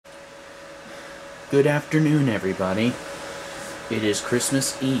Good afternoon, everybody. It is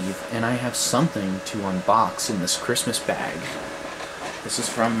Christmas Eve, and I have something to unbox in this Christmas bag. This is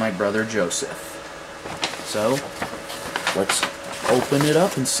from my brother Joseph. So, let's open it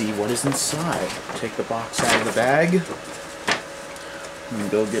up and see what is inside. Take the box out of the bag. And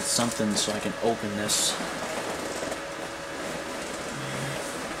go get something so I can open this.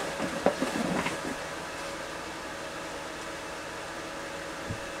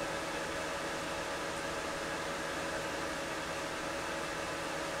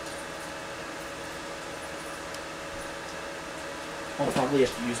 I'll probably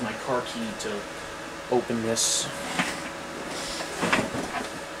have to use my car key to open this,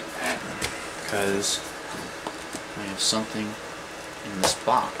 because I have something in this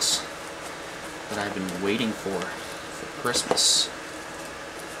box that I've been waiting for Christmas.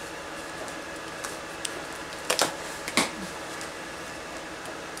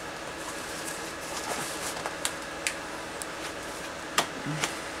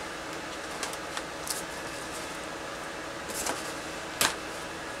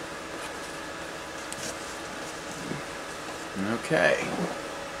 Okay,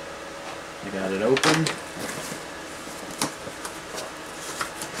 I got it open.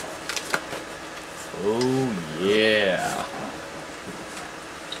 Oh yeah,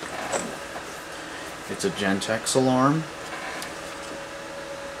 it's a Gentex alarm.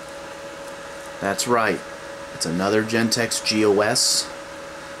 That's right, it's another Gentex GOS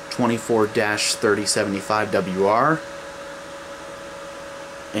 24-3075WR,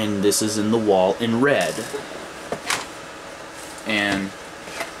 and this is in the wall in red. And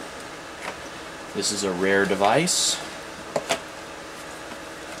this is a rare device.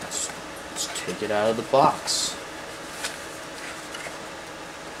 Let's take it out of the box.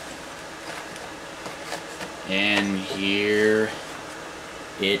 And here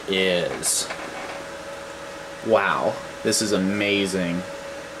it is. Wow, this is amazing.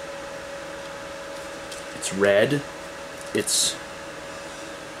 It's red. It's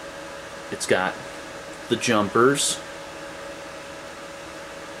got the jumpers.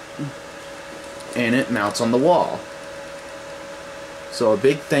 And it mounts on the wall. So a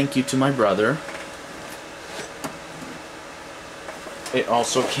big thank you to my brother. It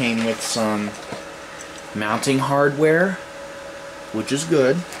also came with some mounting hardware, which is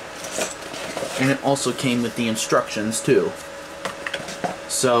good. And it also came with the instructions too.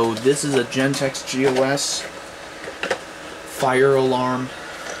 So this is a Gentex GOS fire alarm.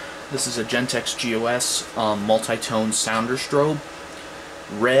 This is a Gentex GOS multi-tone sounder strobe.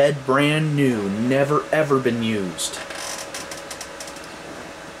 Red, brand new, never ever been used.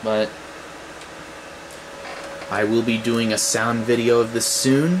 But I will be doing a sound video of this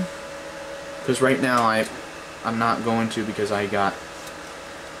soon, because right now I'm not going to, because I got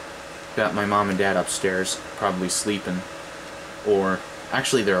my mom and dad upstairs probably sleeping, or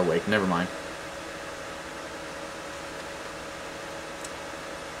actually they're awake, never mind.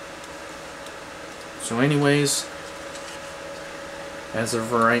 So anyways, as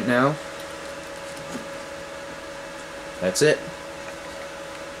of right now, that's it.